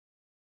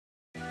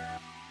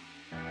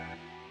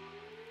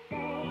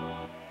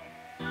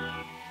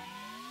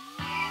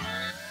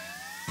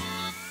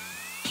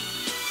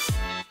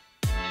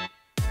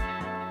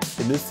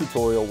this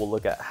tutorial, we'll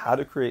look at how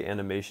to create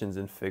animations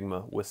in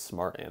Figma with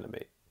Smart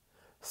Animate.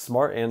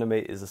 Smart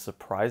Animate is a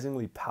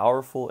surprisingly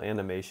powerful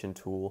animation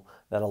tool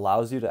that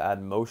allows you to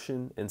add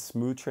motion and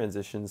smooth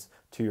transitions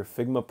to your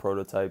Figma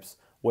prototypes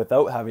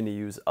without having to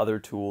use other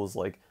tools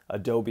like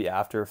Adobe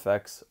After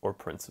Effects or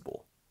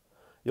Principle.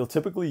 You'll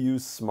typically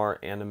use Smart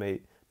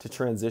Animate to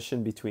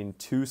transition between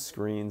two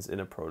screens in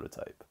a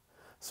prototype.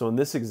 So in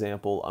this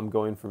example, I'm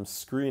going from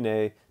screen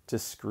A to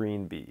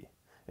screen B,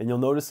 and you'll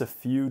notice a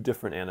few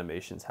different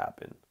animations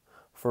happen.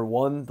 For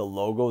one, the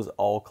logos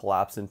all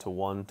collapse into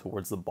one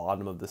towards the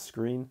bottom of the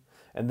screen,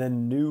 and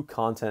then new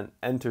content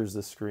enters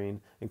the screen,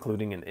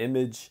 including an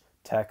image,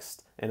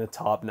 text, and a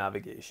top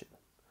navigation.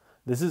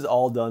 This is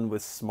all done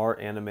with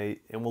Smart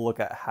Animate, and we'll look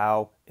at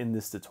how in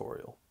this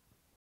tutorial.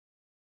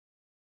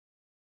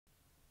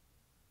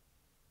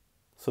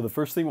 So the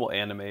first thing we'll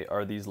animate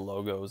are these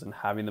logos and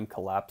having them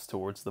collapse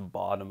towards the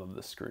bottom of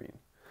the screen.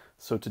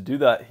 So to do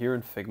that here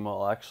in Figma,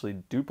 I'll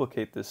actually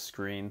duplicate this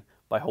screen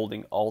by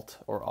holding Alt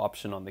or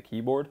Option on the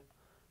keyboard.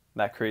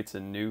 That creates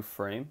a new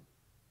frame.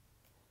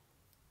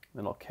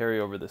 Then I'll carry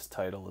over this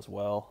title as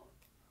well.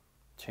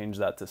 Change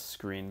that to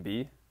screen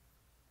B.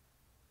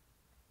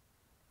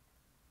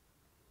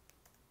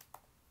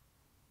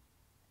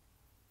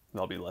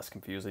 That'll be less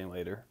confusing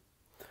later.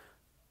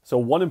 So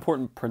one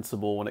important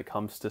principle when it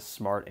comes to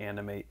Smart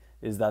Animate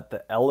is that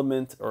the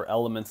element or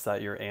elements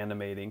that you're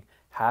animating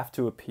have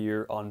to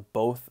appear on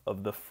both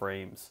of the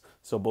frames.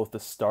 So both the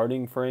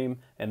starting frame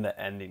and the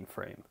ending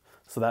frame.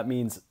 So that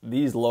means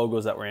these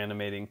logos that we're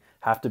animating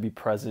have to be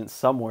present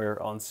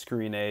somewhere on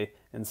screen A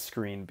and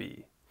screen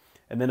B.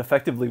 And then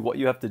effectively what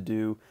you have to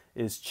do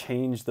is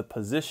change the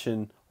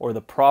position or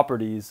the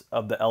properties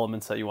of the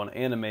elements that you want to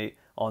animate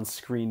on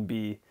screen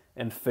B,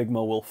 and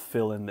Figma will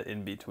fill in the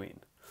in-between.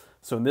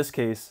 So in this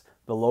case,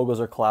 the logos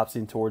are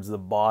collapsing towards the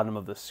bottom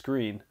of the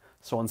screen.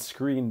 So on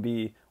screen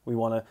B, we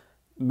want to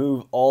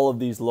move all of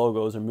these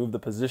logos or move the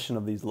position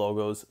of these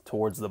logos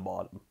towards the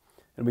bottom.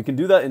 And we can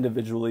do that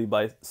individually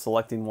by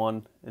selecting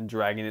one and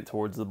dragging it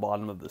towards the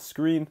bottom of the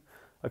screen.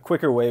 A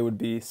quicker way would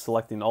be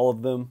selecting all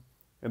of them,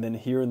 and then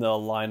here in the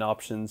Align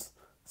options,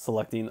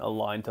 selecting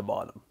Align to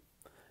Bottom.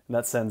 And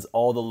that sends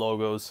all the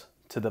logos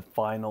to the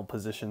final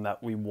position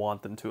that we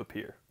want them to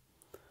appear.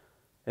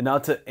 And now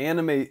to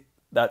animate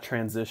that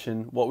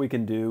transition, what we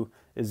can do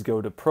is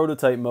go to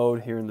prototype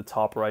mode here in the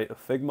top right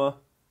of Figma,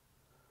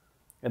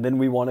 and then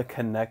we want to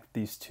connect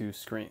these two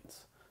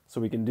screens.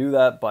 So we can do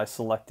that by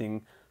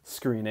selecting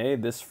screen A,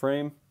 this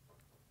frame,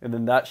 and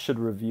then that should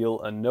reveal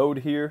a node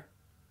here,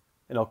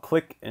 and I'll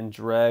click and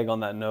drag on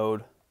that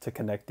node to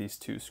connect these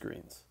two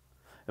screens.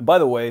 And by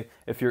the way,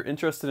 if you're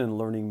interested in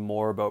learning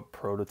more about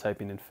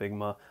prototyping in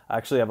Figma, I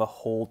actually have a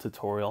whole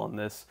tutorial on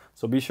this,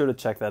 so be sure to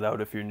check that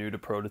out if you're new to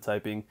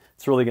prototyping.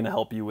 It's really going to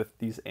help you with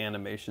these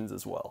animations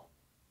as well.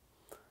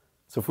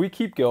 So if we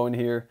keep going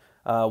here,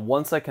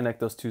 once I connect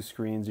those two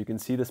screens, you can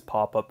see this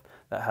pop-up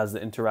that has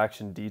the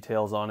interaction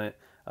details on it.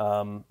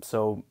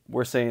 So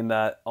we're saying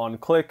that on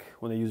click,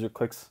 when the user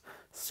clicks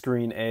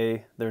screen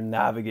A, they're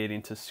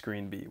navigating to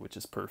screen B, which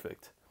is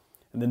perfect.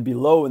 And then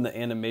below in the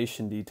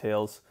animation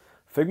details,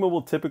 Figma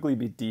will typically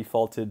be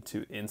defaulted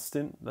to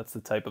instant. That's the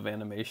type of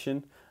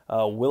animation.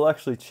 We'll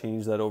actually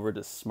change that over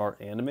to Smart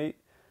Animate.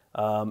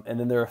 And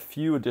then there are a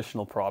few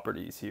additional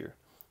properties here.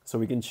 So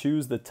we can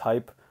choose the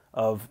type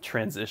of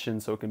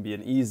transition, so it can be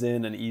an ease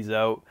in and ease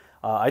out.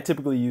 I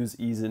typically use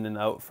ease in and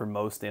out for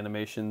most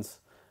animations.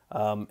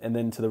 And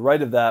then to the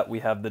right of that, we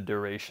have the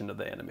duration of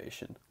the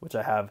animation, which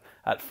I have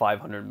at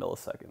 500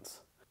 milliseconds.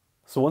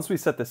 So once we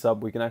set this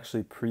up, we can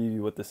actually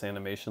preview what this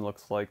animation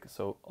looks like.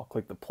 So I'll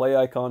click the play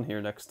icon here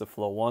next to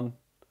Flow 1.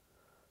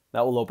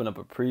 That will open up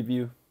a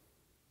preview.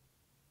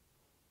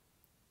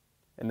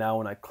 And now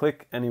when I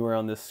click anywhere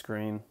on this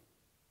screen,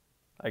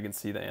 I can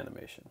see the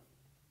animation.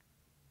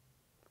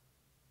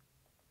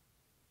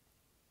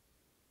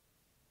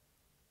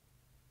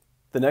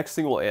 The next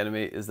thing we'll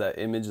animate is that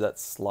image that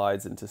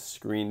slides into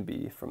screen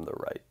B from the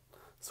right.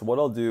 So what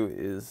I'll do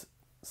is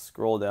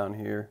scroll down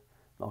here,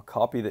 and I'll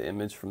copy the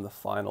image from the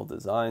final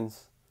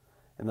designs,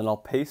 and then I'll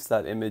paste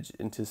that image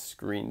into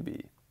screen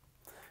B.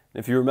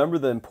 And if you remember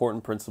the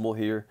important principle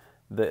here,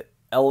 the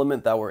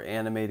element that we're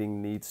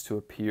animating needs to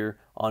appear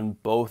on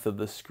both of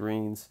the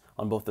screens,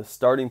 on both the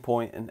starting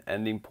point and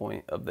ending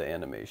point of the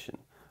animation.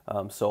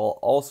 So I'll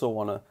also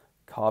want to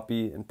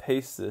copy and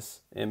paste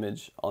this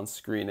image on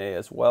screen A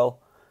as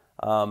well.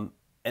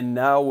 And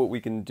now what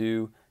we can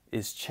do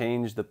is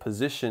change the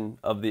position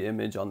of the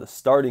image on the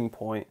starting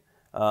point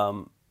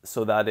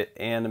so that it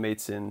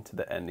animates into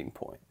the ending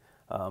point.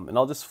 And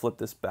I'll just flip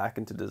this back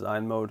into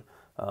design mode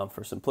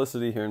for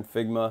simplicity here in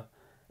Figma.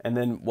 And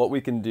then what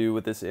we can do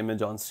with this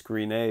image on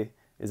screen A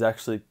is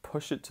actually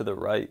push it to the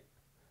right.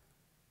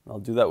 I'll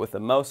do that with the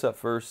mouse at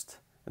first,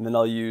 and then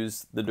I'll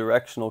use the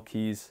directional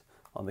keys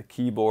on the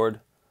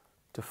keyboard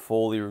to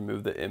fully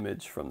remove the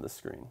image from the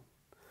screen.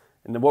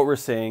 And then what we're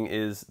saying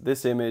is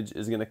this image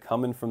is going to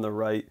come in from the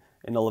right,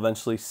 and it'll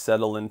eventually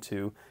settle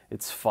into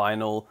its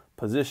final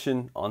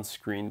position on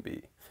screen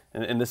B.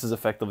 And this is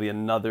effectively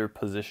another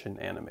position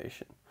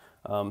animation.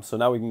 So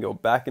now we can go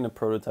back into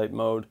prototype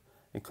mode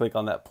and click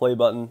on that play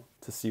button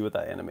to see what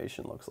that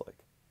animation looks like.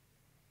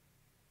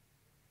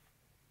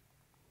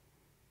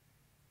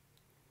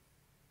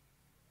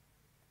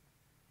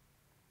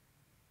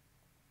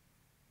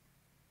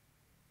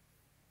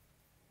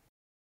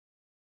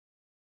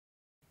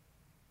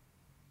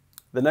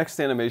 The next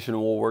animation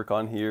we'll work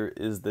on here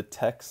is the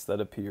text that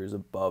appears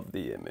above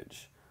the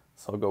image.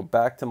 So I'll go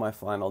back to my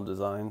final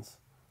designs,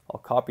 I'll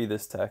copy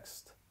this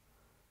text,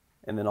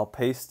 and then I'll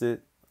paste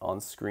it on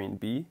screen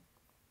B.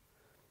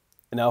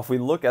 And now if we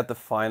look at the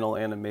final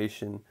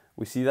animation,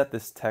 we see that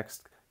this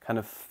text kind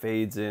of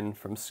fades in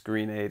from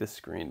screen A to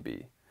screen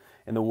B.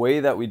 And the way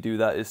that we do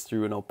that is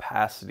through an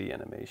opacity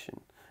animation.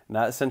 And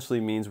that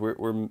essentially means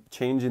we're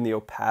changing the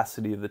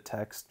opacity of the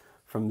text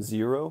from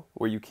 0,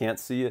 where you can't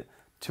see it,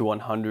 to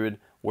 100,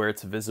 where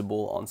it's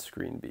visible on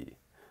screen B.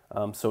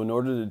 So in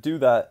order to do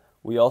that,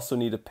 we also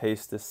need to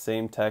paste this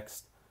same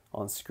text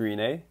on screen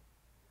A.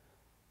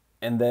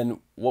 And then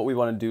what we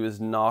want to do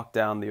is knock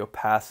down the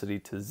opacity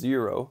to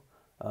 0.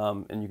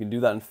 And you can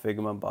do that in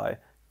Figma by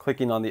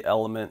clicking on the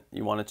element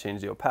you want to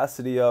change the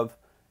opacity of.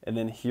 And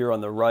then here on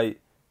the right,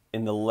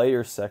 in the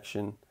layer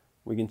section,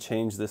 we can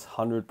change this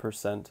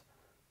 100%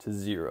 to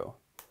 0.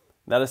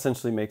 That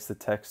essentially makes the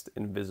text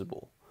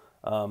invisible.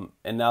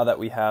 And now that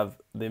we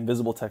have the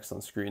invisible text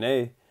on screen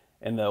A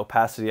and the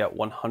opacity at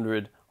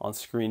 100 on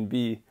screen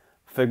B,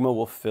 Figma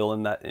will fill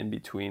in that in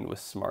between with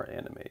Smart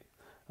Animate.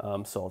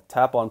 So I'll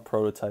tap on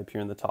prototype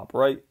here in the top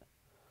right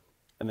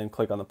and then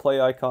click on the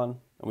play icon,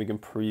 and we can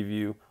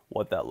preview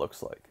what that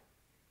looks like.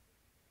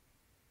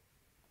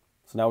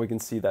 So now we can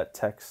see that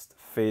text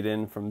fade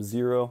in from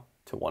 0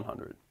 to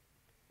 100.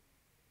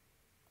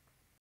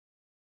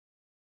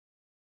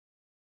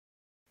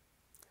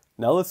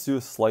 Now let's do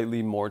a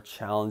slightly more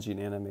challenging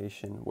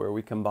animation where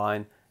we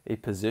combine a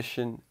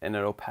position and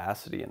an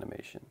opacity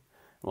animation.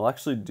 And we'll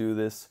actually do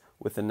this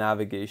with a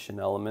navigation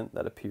element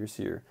that appears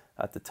here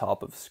at the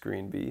top of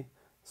screen B.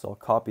 So I'll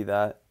copy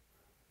that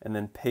and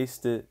then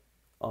paste it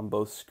on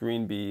both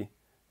screen B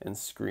and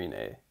screen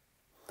A.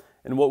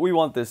 And what we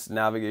want this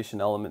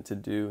navigation element to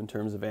do in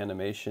terms of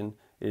animation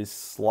is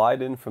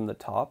slide in from the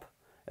top,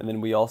 and then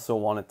we also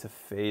want it to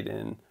fade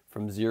in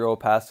from 0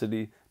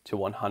 opacity to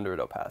 100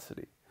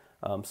 opacity.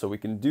 So we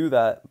can do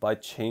that by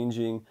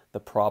changing the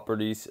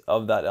properties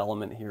of that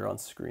element here on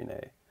screen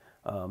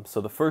A.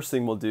 So the first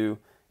thing we'll do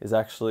is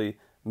actually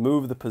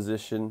move the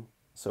position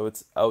so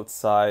it's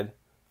outside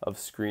of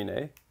screen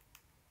A.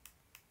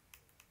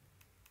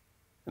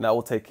 And that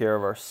will take care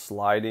of our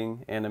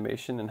sliding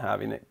animation and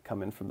having it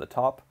come in from the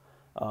top.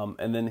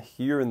 And then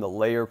here in the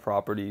layer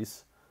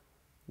properties,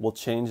 we'll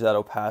change that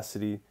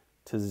opacity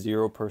to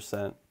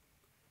 0%,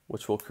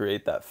 which will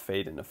create that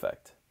fade in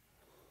effect.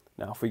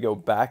 Now if we go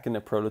back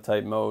into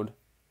prototype mode,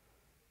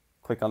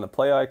 click on the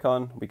play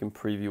icon, we can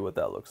preview what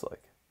that looks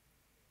like.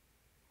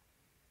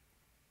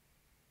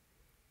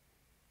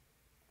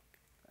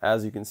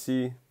 As you can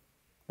see,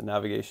 the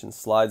navigation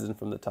slides in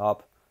from the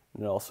top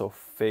and it also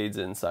fades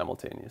in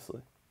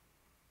simultaneously.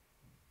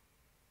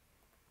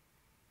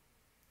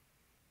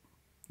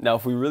 Now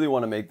if we really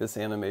want to make this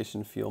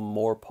animation feel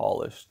more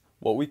polished,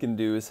 what we can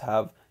do is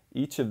have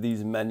each of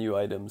these menu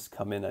items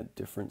come in at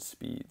different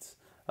speeds.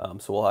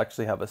 So we'll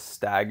actually have a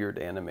staggered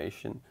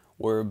animation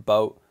where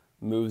about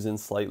moves in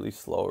slightly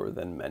slower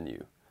than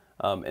menu.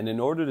 And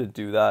in order to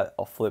do that,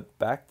 I'll flip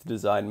back to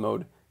design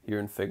mode here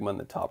in Figma in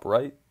the top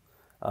right.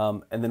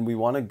 And then we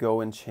want to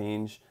go and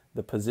change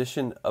the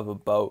position of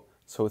about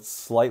so it's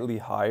slightly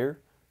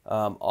higher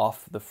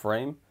off the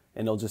frame,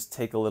 and it'll just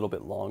take a little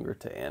bit longer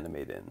to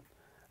animate in.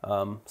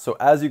 So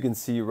as you can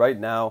see right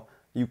now,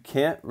 you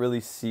can't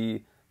really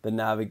see the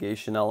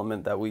navigation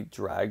element that we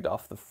dragged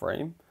off the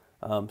frame.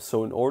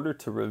 So in order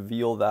to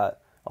reveal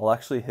that, I'll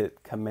actually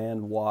hit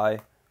Command Y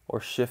or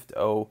Shift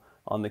O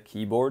on the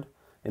keyboard.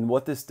 And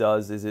what this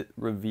does is it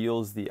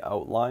reveals the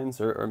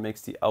outlines or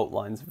makes the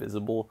outlines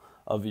visible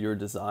of your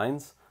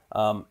designs.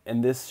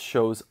 And this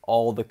shows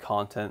all the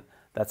content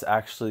that's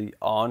actually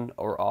on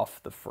or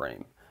off the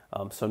frame.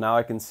 So now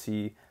I can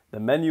see the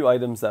menu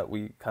items that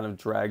we kind of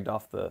dragged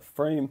off the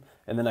frame,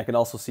 and then I can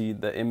also see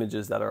the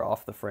images that are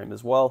off the frame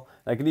as well.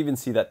 And I can even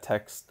see that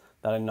text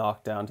that I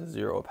knocked down to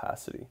 0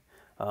 opacity.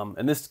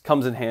 And this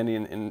comes in handy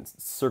in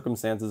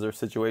circumstances or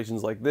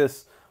situations like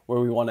this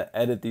where we want to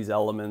edit these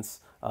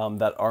elements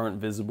that aren't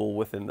visible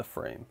within the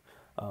frame.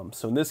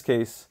 So in this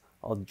case,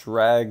 I'll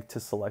drag to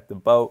select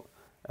about,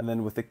 and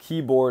then with the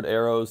keyboard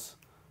arrows,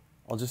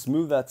 I'll just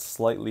move that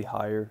slightly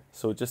higher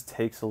so it just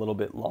takes a little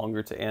bit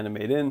longer to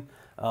animate in,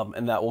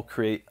 and that will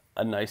create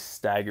a nice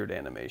staggered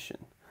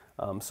animation.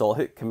 So I'll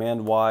hit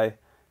Command Y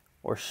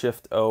or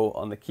Shift O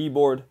on the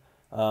keyboard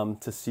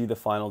to see the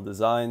final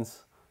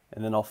designs,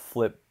 and then I'll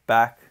flip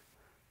back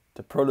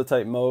to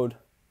prototype mode,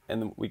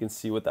 and then we can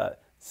see what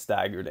that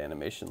staggered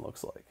animation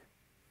looks like.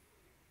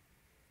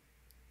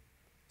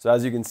 So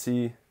as you can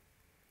see,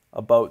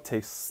 about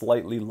takes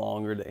slightly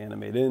longer to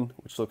animate in,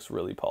 which looks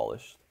really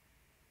polished.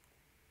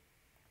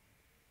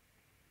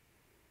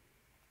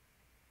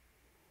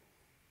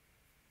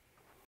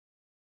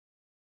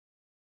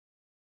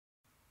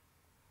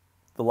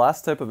 The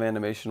last type of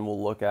animation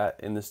we'll look at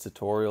in this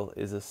tutorial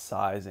is a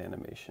size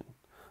animation.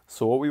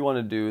 So what we want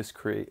to do is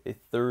create a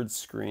third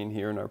screen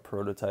here in our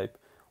prototype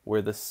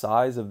where the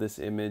size of this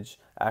image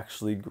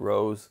actually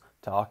grows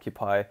to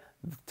occupy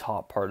the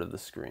top part of the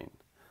screen.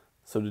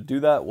 So to do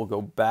that, we'll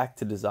go back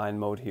to design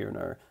mode here in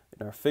our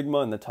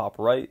Figma in the top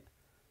right,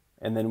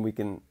 and then we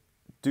can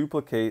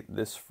duplicate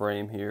this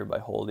frame here by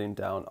holding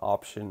down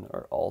Option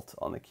or Alt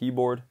on the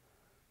keyboard.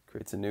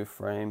 Creates a new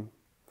frame.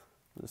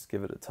 I'll just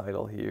give it a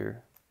title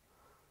here.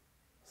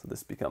 So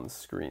this becomes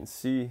screen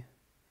C.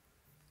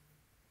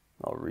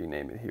 I'll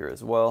rename it here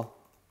as well.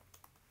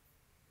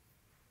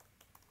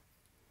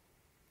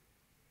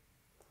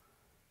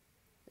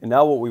 And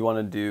now what we want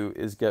to do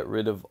is get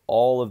rid of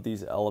all of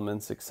these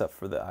elements except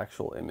for the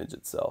actual image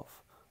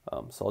itself.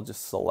 So I'll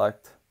just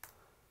select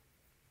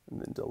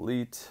and then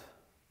delete.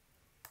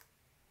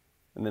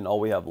 And then all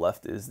we have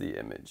left is the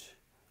image.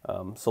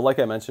 So like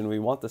I mentioned, we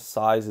want the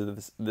size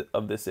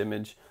of this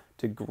image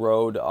to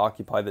grow to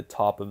occupy the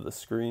top of the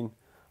screen.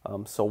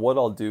 So what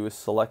I'll do is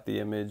select the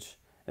image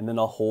and then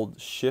I'll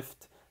hold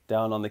Shift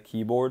down on the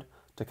keyboard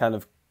to kind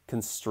of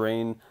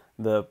constrain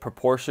the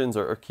proportions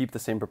or keep the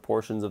same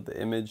proportions of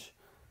the image.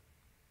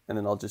 And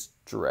then I'll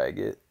just drag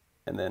it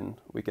and then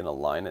we can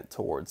align it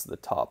towards the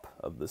top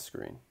of the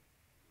screen.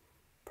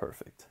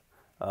 Perfect.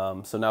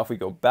 So now if we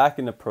go back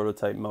into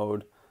prototype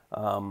mode,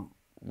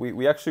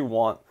 we actually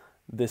want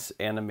this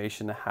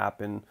animation to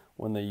happen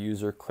when the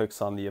user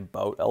clicks on the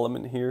About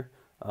element here.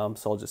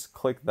 So I'll just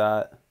click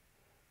that.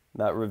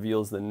 That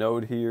reveals the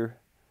node here.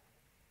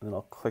 And then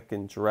I'll click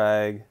and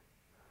drag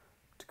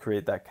to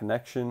create that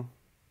connection.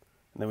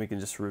 And then we can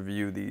just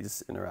review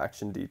these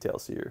interaction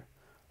details here.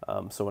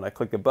 So when I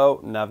click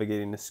About,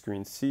 navigating to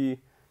screen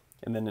C,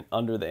 and then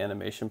under the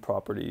animation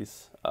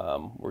properties,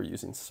 we're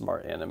using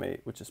Smart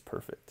Animate, which is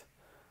perfect.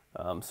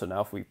 So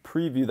now if we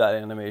preview that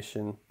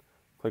animation,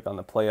 click on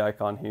the play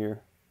icon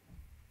here,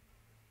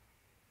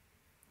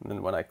 and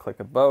then when I click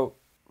About,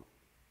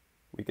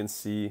 we can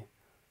see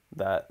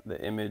that the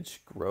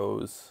image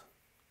grows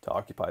to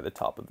occupy the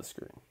top of the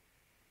screen.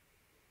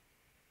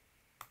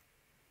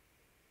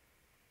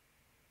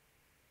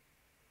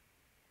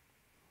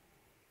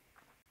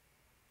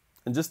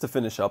 And just to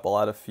finish up, I'll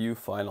add a few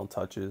final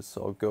touches.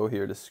 So I'll go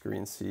here to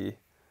screen C.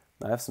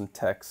 I have some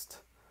text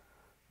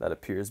that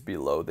appears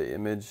below the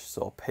image,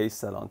 so I'll paste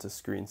that onto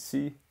screen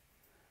C.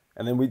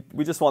 And then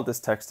we just want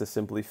this text to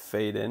simply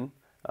fade in.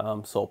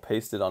 So I'll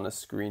paste it on a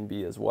screen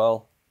B as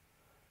well.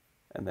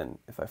 And then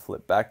if I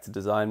flip back to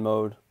design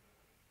mode,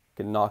 I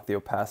can knock the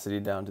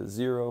opacity down to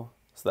 0,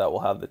 so that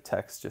will have the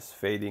text just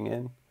fading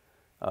in.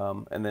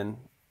 And then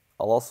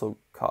I'll also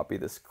copy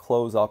this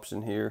close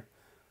option here,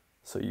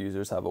 so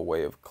users have a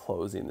way of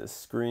closing this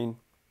screen.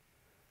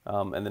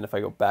 And then if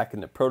I go back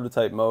into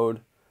prototype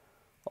mode,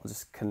 I'll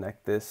just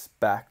connect this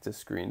back to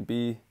screen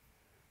B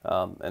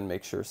and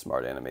make sure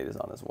Smart Animate is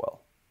on as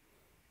well.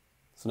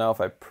 So now if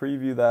I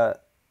preview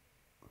that,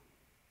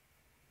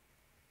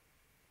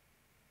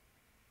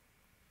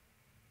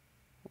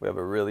 we have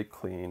a really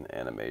clean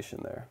animation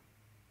there.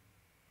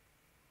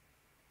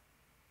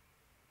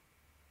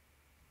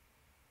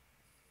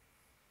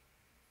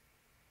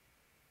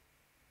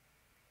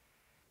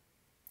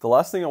 The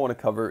last thing I want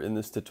to cover in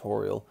this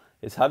tutorial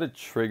is how to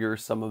trigger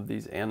some of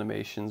these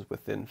animations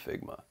within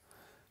Figma.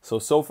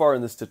 So far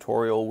in this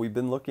tutorial, we've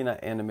been looking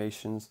at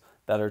animations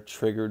that are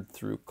triggered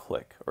through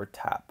click or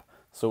tap.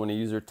 So when a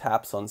user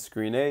taps on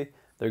screen A,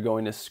 they're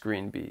going to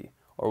screen B.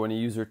 Or when a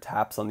user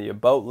taps on the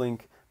About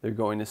link, they're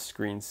going to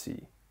screen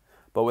C.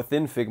 But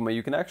within Figma,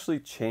 you can actually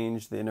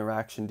change the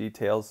interaction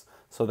details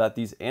so that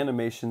these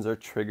animations are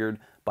triggered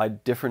by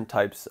different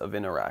types of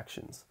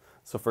interactions.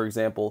 So for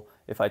example,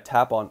 if I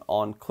tap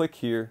on click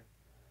here,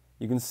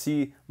 you can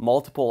see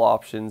multiple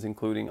options,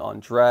 including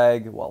on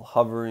drag while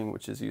hovering,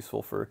 which is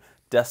useful for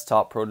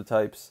desktop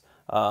prototypes.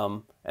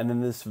 And then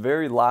this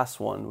very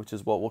last one, which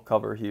is what we'll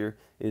cover here,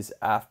 is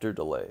after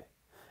delay.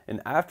 And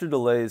after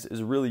delays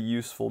is really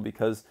useful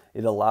because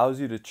it allows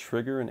you to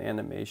trigger an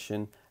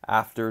animation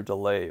after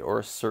delay or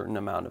a certain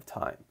amount of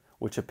time,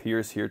 which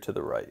appears here to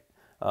the right.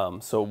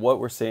 So what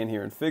we're saying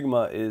here in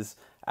Figma is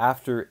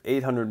after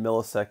 800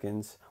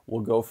 milliseconds,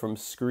 we'll go from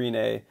screen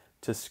A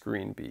to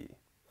screen B.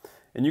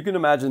 And you can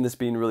imagine this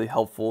being really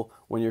helpful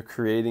when you're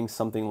creating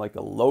something like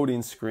a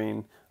loading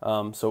screen.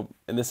 So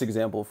in this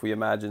example, if we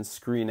imagine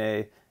screen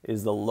A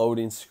is the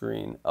loading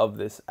screen of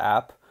this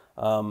app,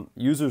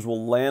 users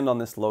will land on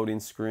this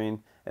loading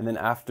screen, and then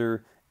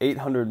after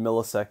 800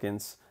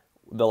 milliseconds,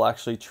 they'll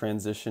actually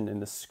transition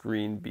into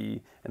screen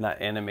B, and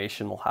that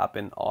animation will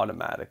happen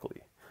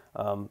automatically.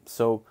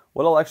 So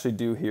what I'll actually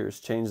do here is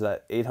change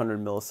that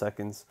 800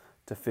 milliseconds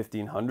to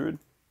 1500,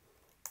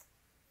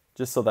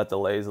 just so that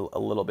delay is a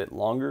little bit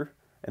longer,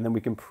 and then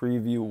we can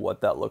preview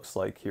what that looks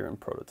like here in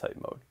prototype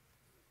mode.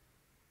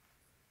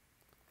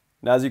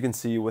 Now, as you can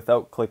see,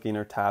 without clicking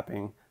or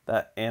tapping,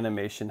 that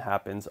animation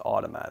happens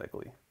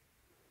automatically.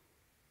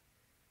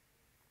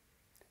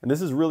 And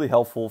this is really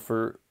helpful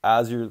for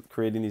as you're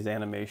creating these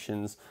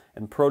animations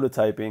and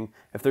prototyping.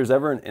 If there's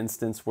ever an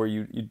instance where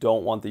you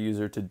don't want the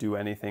user to do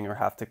anything or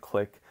have to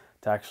click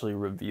to actually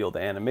reveal the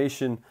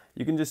animation,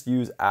 you can just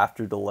use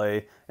after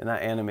delay and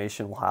that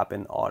animation will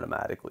happen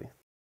automatically.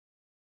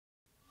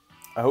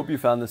 I hope you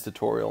found this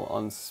tutorial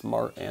on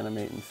Smart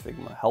Animate in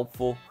Figma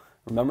helpful.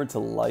 Remember to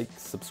like,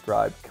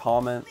 subscribe,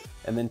 comment,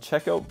 and then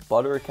check out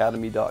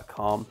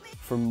butteracademy.com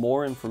for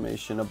more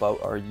information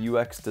about our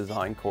UX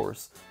design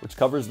course, which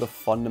covers the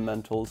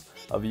fundamentals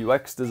of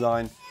UX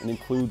design and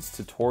includes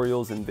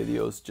tutorials and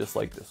videos just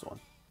like this one.